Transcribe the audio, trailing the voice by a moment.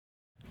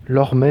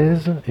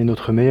L'hormèse est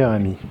notre meilleur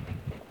ami.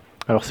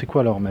 Alors c'est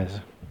quoi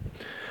l'hormèse?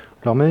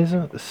 L'hormèse,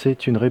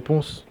 c'est une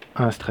réponse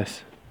à un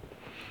stress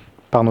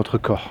par notre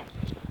corps.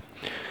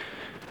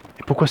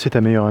 Et pourquoi c'est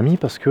ta meilleure amie?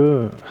 Parce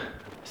que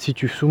si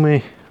tu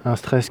soumets un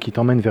stress qui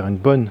t'emmène vers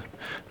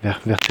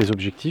vers tes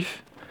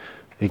objectifs,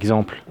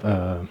 exemple,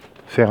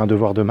 faire un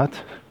devoir de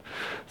maths,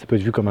 ça peut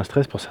être vu comme un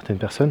stress pour certaines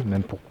personnes,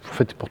 même en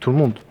fait pour tout le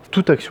monde.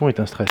 Toute action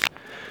est un stress.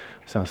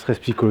 C'est un stress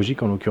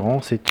psychologique en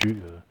l'occurrence, et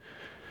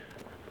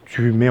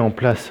tu mets en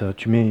place,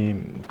 tu mets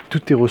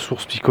toutes tes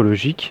ressources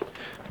psychologiques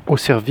au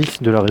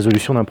service de la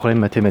résolution d'un problème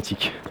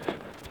mathématique.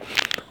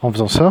 En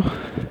faisant ça,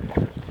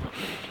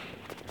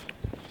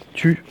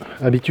 tu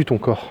habitues ton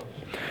corps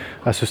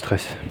à ce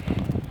stress.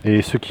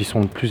 Et ceux qui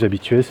sont le plus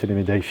habitués, c'est les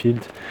médailles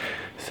Fields,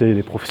 c'est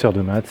les professeurs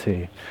de maths,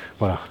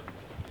 voilà.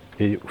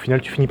 Et au final,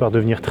 tu finis par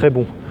devenir très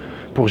bon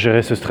pour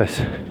gérer ce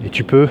stress. Et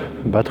tu peux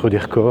battre des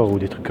records ou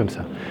des trucs comme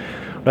ça.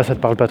 Là, ça te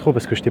parle pas trop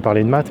parce que je t'ai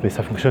parlé de maths, mais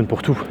ça fonctionne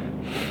pour tout.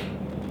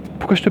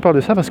 Pourquoi je te parle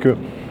de ça? Parce que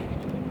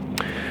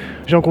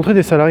j'ai rencontré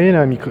des salariés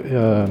là,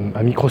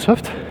 à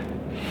Microsoft,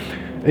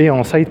 et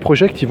en side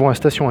project, ils vont à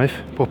Station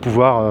F pour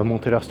pouvoir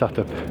monter leur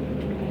start-up.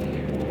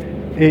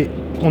 Et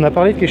on a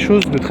parlé de quelque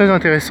chose de très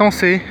intéressant,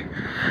 c'est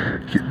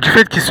du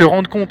fait qu'ils se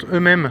rendent compte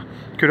eux-mêmes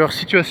que leur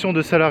situation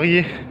de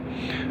salarié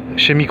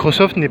chez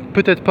Microsoft n'est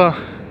peut-être pas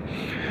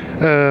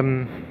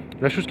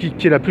la chose qui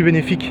est la plus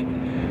bénéfique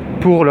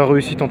pour leur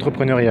réussite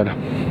entrepreneuriale.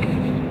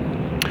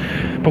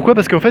 Pourquoi?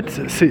 Parce qu'en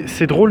fait,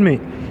 c'est drôle, mais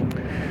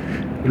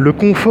le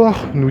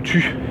confort nous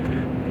tue.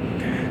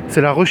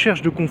 C'est la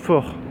recherche de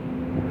confort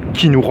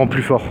qui nous rend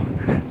plus forts.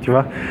 Tu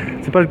vois,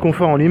 c'est pas le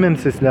confort en lui-même,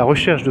 c'est la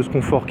recherche de ce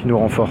confort qui nous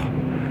rend forts.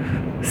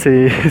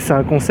 C'est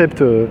un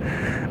concept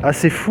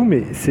assez fou,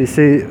 mais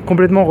c'est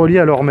complètement relié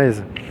à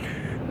l'hormèse.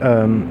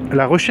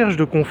 La recherche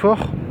de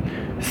confort,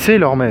 c'est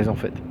l'hormèse en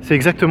fait. C'est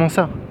exactement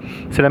ça.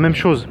 C'est la même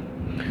chose.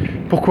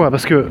 Pourquoi?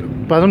 Parce que,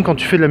 par exemple, quand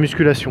tu fais de la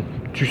musculation,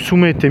 tu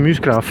soumets tes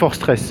muscles à un fort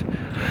stress.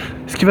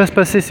 Ce qui va se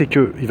passer, c'est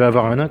qu'il va y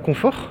avoir un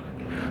inconfort.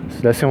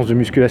 C'est la séance de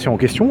musculation en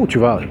question où tu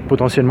vas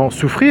potentiellement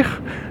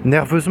souffrir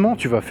nerveusement,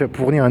 tu vas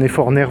fournir un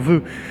effort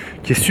nerveux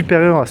qui est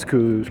supérieur à ce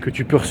que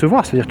tu peux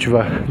recevoir, c'est-à-dire que tu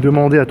vas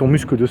demander à ton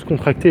muscle de se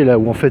contracter là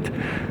où en fait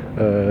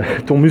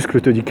ton muscle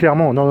te dit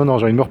clairement non,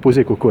 j'ai envie de me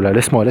reposer Coco là,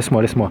 laisse-moi.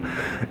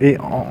 Et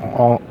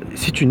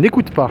si tu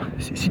n'écoutes pas,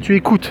 si tu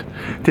écoutes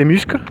tes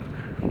muscles,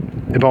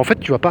 et ben en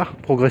fait tu vas pas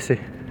progresser.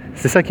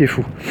 C'est ça qui est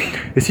fou.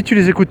 Et si tu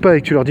les écoutes pas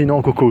et que tu leur dis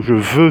non Coco, je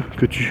veux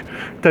que tu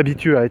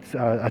t'habitues à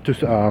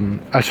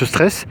ce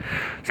stress,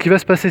 ce qui va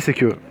se passer, c'est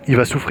que il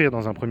va souffrir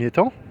dans un premier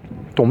temps,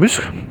 ton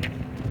muscle,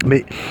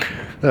 mais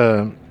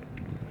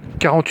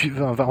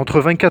entre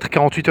 24 et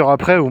 48 heures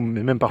après, ou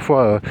même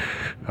parfois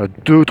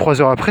 2 ou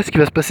 3 heures après, ce qui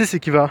va se passer, c'est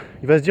qu'il va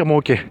se dire bon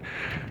ok,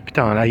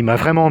 putain là il m'a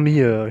vraiment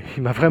mis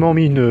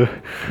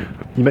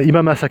il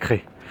m'a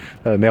massacré.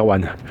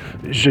 Merwane,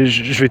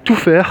 je vais tout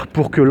faire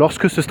pour que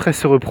lorsque ce stress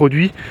se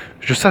reproduit,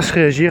 je sache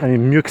réagir et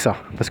mieux que ça.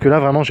 Parce que là,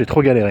 vraiment, j'ai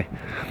trop galéré.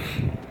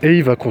 Et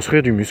il va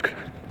construire du muscle.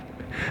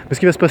 Mais ce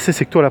qui va se passer,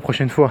 c'est que toi, la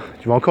prochaine fois,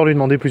 tu vas encore lui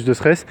demander plus de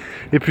stress,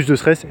 et plus de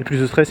stress, et plus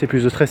de stress, et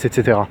plus de stress,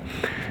 etc.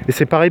 Et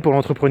c'est pareil pour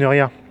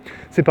l'entrepreneuriat.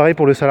 C'est pareil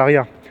pour le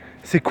salariat.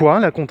 C'est quoi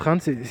la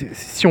contrainte?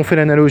 Si on fait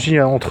l'analogie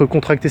entre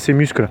contracter ses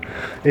muscles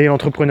et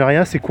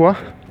l'entrepreneuriat, c'est quoi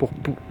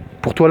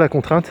pour toi la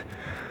contrainte?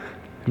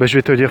 Je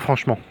vais te le dire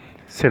franchement.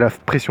 C'est la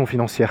pression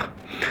financière.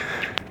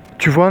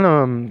 Tu vois,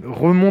 là,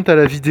 remonte à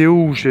la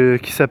vidéo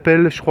qui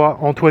s'appelle, je crois,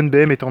 Antoine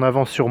BM est en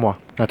avance sur moi.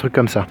 Un truc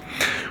comme ça.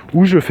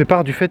 Où je fais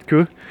part du fait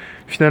que,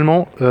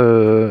 finalement,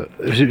 là,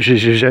 à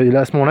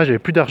ce moment-là, j'avais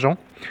plus d'argent.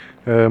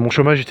 Mon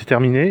chômage était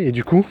terminé. Et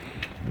du coup,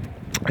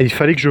 il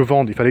fallait que je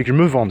vende. Il fallait que je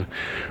me vende.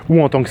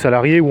 Ou en tant que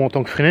salarié, ou en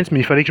tant que freelance, mais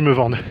il fallait que je me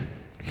vende.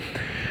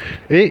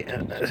 Et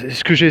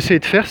ce que j'ai essayé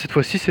de faire, cette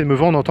fois-ci, c'est de me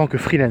vendre en tant que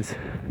freelance.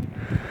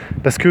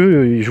 Parce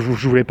que je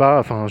voulais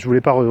pas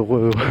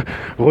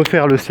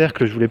refaire le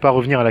cercle, je voulais pas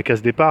revenir à la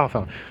case départ.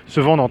 Enfin, se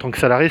vendre en tant que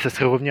salarié, ça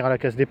serait revenir à la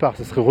case départ,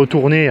 ça serait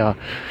retourner à...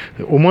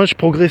 Au moins, je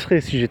progresserais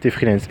si j'étais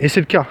freelance. Et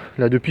c'est le cas.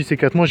 Là, depuis ces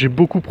 4 mois, j'ai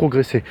beaucoup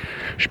progressé.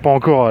 Je suis pas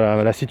encore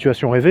à la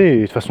situation rêvée, et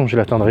de toute façon, je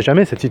l'atteindrai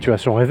jamais, cette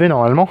situation rêvée,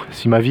 normalement.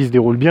 Si ma vie se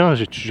déroule bien,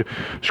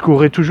 je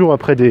courrai toujours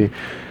après des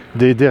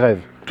rêves.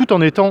 Tout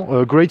en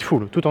étant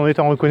grateful, tout en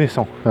étant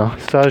reconnaissant. Hein.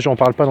 Ça, j'en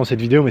parle pas dans cette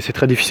vidéo, mais c'est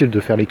très difficile de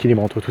faire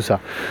l'équilibre entre tout ça.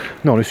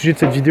 Non, le sujet de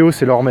cette vidéo,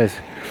 c'est l'hormèse.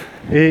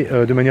 Et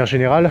de manière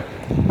générale,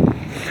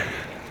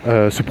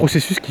 ce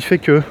processus qui fait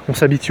qu'on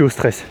s'habitue au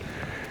stress.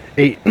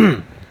 Et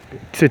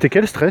c'était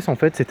quel stress en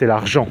fait? C'était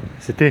l'argent,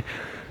 c'était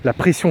la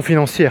pression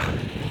financière.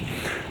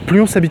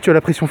 Plus on s'habitue à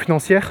la pression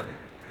financière,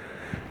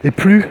 et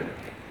plus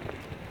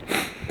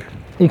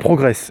on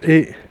progresse.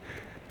 Et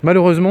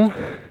malheureusement,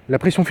 la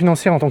pression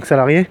financière en tant que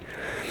salarié,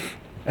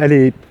 elle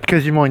est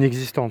quasiment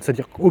inexistante.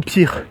 C'est-à-dire qu'au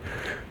pire,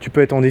 tu peux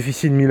être en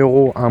déficit de 1000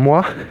 € un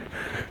mois,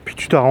 puis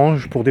tu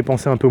t'arranges pour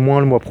dépenser un peu moins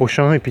le mois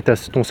prochain, et puis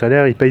ton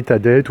salaire, il paye ta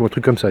dette ou un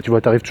truc comme ça. Tu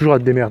vois, tu arrives toujours à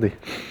te démerder.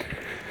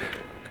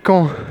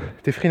 Quand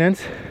tu es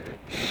freelance,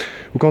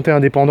 ou quand tu es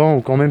indépendant,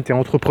 ou quand même tu es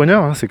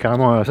entrepreneur, hein, c'est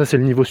carrément, ça c'est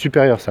le niveau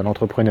supérieur, ça,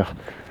 l'entrepreneur.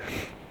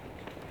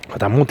 Quand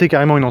tu as monté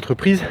carrément une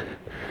entreprise,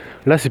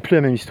 Là, c'est plus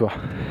la même histoire.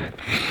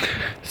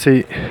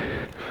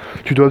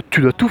 Tu dois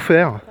tout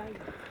faire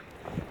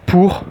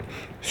pour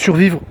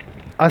survivre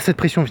à cette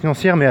pression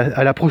financière, mais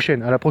à la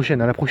prochaine.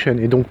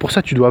 Et donc pour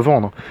ça, tu dois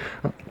vendre.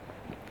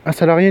 Un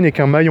salarié n'est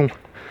qu'un maillon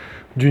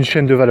d'une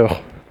chaîne de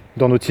valeur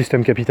dans notre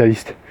système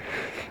capitaliste.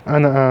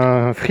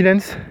 Un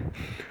freelance,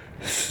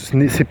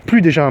 c'est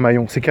plus déjà un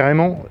maillon, c'est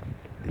carrément,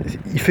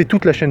 il fait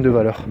toute la chaîne de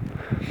valeur.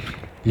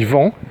 Il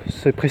vend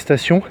ses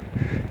prestations,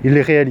 il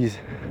les réalise.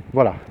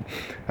 Voilà.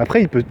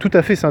 Après, il peut tout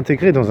à fait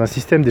s'intégrer dans un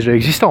système déjà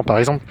existant. Par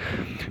exemple,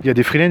 il y a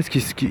des freelances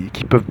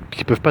qui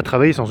peuvent pas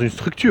travailler sans une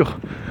structure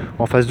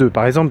en phase 2.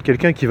 Par exemple,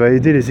 quelqu'un qui va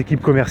aider les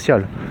équipes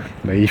commerciales.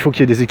 Ben, il faut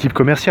qu'il y ait des équipes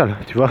commerciales,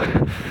 tu vois.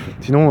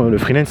 Sinon, le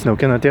freelance n'a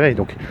aucun intérêt.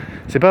 Donc,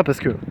 c'est pas parce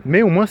que...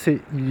 Mais au moins,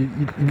 il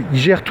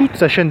gère toute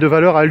sa chaîne de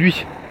valeur à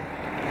lui.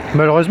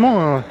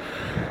 Malheureusement,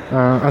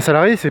 un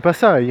salarié, c'est pas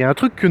ça. Il y a un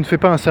truc que ne fait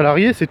pas un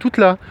salarié, c'est toute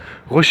la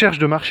recherche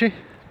de marché,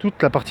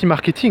 toute la partie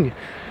marketing,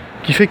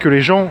 qui fait que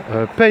les gens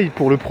payent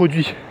pour le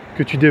produit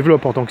que tu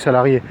développes en tant que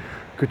salarié,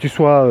 que tu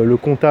sois le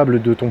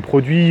comptable de ton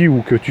produit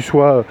ou que tu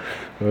sois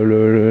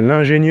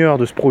l'ingénieur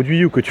de ce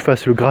produit ou que tu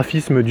fasses le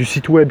graphisme du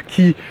site web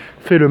qui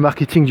fait le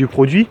marketing du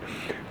produit.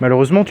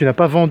 Malheureusement, tu n'as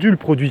pas vendu le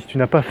produit, tu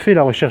n'as pas fait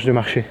la recherche de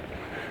marché.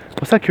 C'est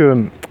pour ça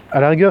que, à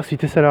la rigueur, si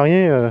tu es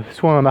salarié,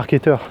 sois un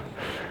marketeur.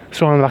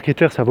 Soit un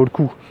marketeur, ça vaut le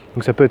coup.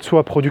 Donc ça peut être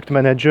soit product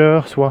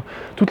manager, soit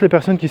toutes les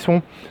personnes qui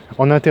sont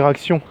en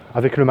interaction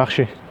avec le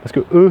marché. Parce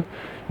que eux,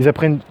 ils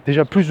apprennent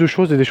déjà plus de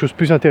choses et des choses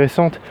plus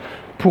intéressantes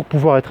pour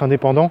pouvoir être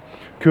indépendant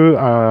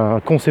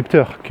qu'un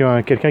concepteur,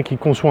 quelqu'un qui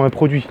conçoit un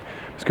produit.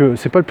 Parce que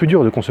c'est pas le plus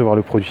dur de concevoir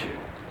le produit.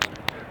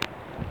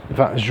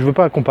 Enfin, je veux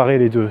pas comparer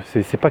les deux.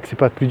 C'est pas que c'est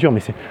pas le plus dur, mais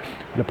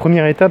la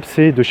première étape,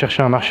 c'est de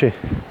chercher un marché.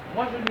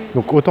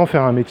 Donc autant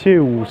faire un métier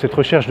où cette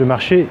recherche de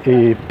marché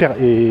est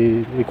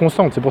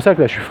constante. C'est pour ça que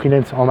là, je suis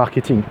freelance en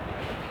marketing.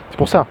 C'est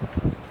pour ça.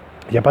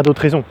 Il n'y a pas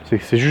d'autre raison.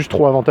 C'est juste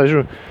trop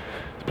avantageux.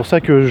 C'est pour ça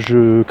que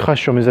je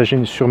crache sur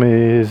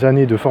mes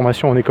années de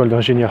formation en école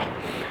d'ingénieur.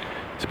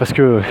 C'est parce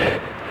que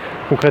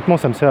concrètement,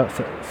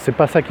 c'est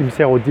pas ça qui me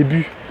sert au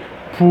début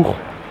pour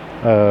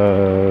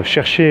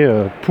chercher,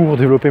 pour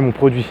développer mon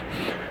produit.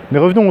 Mais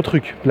revenons au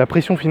truc, la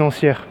pression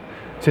financière.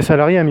 Ces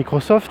salariés à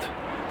Microsoft,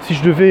 si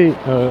je devais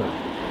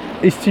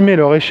estimer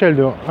leur échelle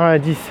de 1 à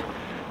 10,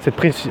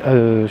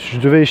 je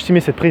devais estimer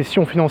cette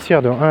pression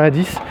financière de 1 à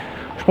 10,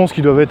 je pense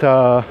qu'ils doivent être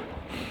à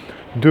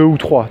 2 ou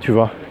 3, tu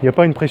vois. Il n'y a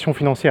pas une pression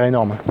financière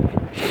énorme.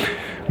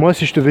 Moi,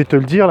 si je devais te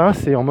le dire, là,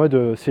 c'est en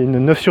mode, c'est une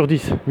 9 sur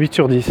 10, 8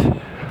 sur 10.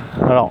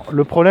 Alors,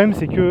 le problème,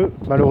 c'est que,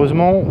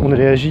 malheureusement,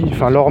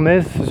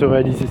 l'hormèse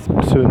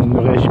ne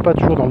réagit pas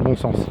toujours dans le bon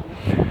sens.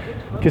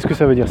 Qu'est-ce que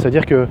ça veut dire?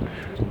 C'est-à-dire que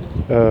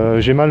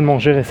j'ai mal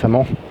mangé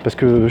récemment, parce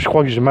que je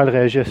crois que j'ai mal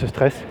réagi à ce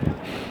stress.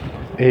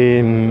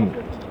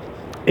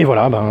 Et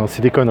voilà,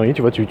 c'est des conneries,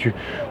 tu vois,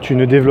 tu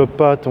ne développes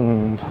pas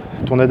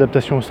ton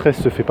adaptation au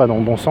stress, se fait pas dans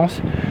le bon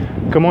sens.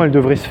 Comment elle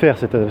devrait se faire,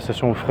 cette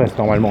adaptation au stress,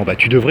 normalement?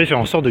 Tu devrais faire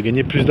en sorte de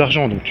gagner plus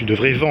d'argent, donc tu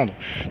devrais vendre,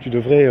 tu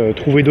devrais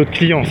trouver d'autres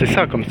clients,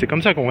 c'est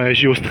comme ça qu'on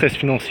réagit au stress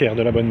financier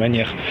de la bonne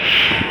manière.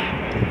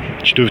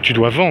 Tu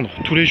dois vendre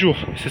tous les jours.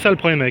 C'est ça le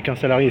problème avec un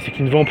salarié, c'est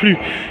qu'il ne vend plus.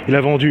 Il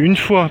a vendu une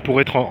fois pour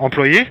être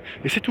employé,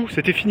 et c'est tout,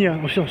 c'était fini.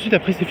 Ensuite,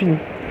 après, c'est fini.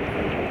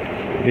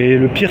 Et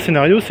le pire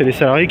scénario, c'est les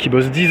salariés qui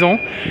bossent 10 ans,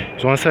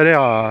 ils ont un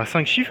salaire à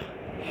 5 chiffres,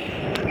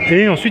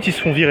 et ensuite ils se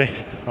font virer.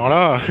 Alors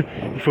là,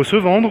 il faut se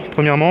vendre,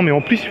 premièrement, mais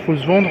en plus il faut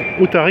se vendre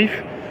au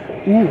tarif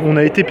où on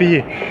a été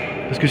payé.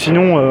 Parce que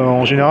sinon,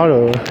 en général,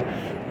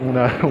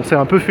 on s'est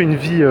un peu fait une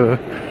vie,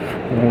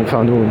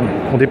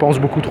 on dépense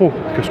beaucoup trop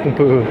que ce qu'on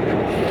peut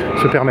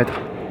se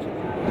permettre.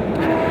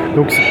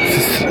 Donc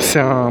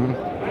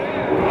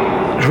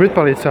je voulais te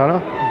parler de ça là,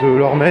 de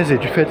l'hormèse et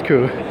du fait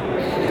que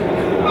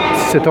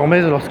cette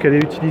hormèse, lorsqu'elle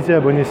est utilisée à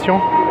bon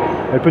escient,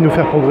 elle peut nous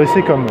faire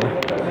progresser comme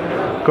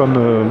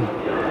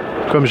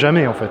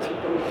jamais en fait.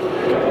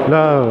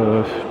 Là,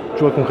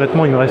 tu vois,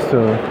 concrètement, il me reste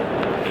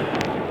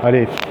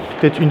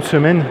peut-être une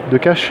semaine de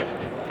cash.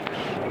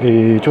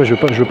 Et tu vois,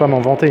 je veux pas m'en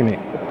vanter, mais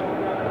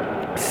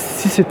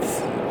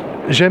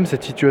j'aime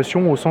cette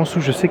situation au sens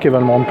où je sais qu'elle va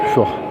me rendre plus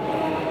fort.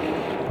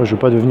 Moi, je veux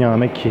pas devenir un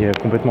mec qui est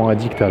complètement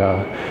addict à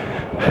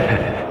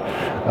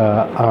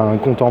un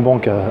compte en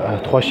banque à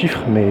 3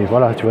 chiffres, mais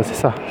voilà, tu vois, c'est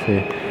ça.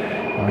 C'est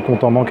un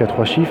compte en banque à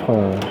 3 chiffres,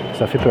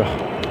 ça fait peur.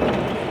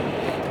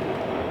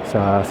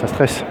 Ça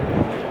stresse.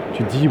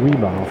 Tu te dis, oui,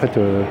 en fait,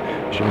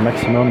 j'ai le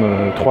maximum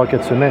 3 à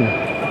 4 semaines,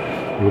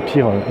 ou au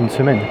pire, une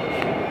semaine.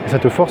 Et ça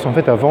te force en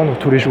fait à vendre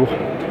tous les jours.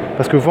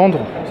 Parce que vendre,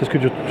 c'est ce que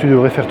tu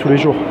devrais faire tous les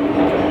jours.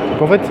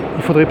 Donc en fait,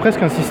 il faudrait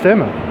presque un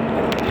système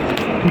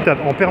où tu as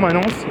en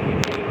permanence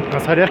un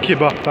salaire qui est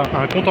bas,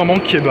 un compte en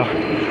banque qui est bas.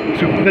 Parce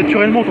que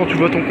naturellement, quand tu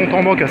vois ton compte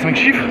en banque à 5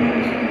 chiffres,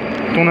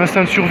 ton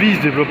instinct de survie ne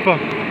se développe pas.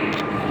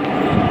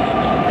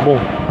 Bon,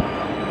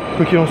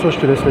 quoi qu'il en soit, je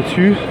te laisse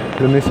là-dessus.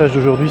 Le message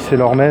d'aujourd'hui, c'est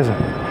l'hormèse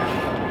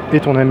et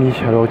ton ami.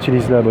 Alors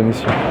utilise-la à bon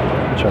escient.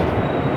 Ciao.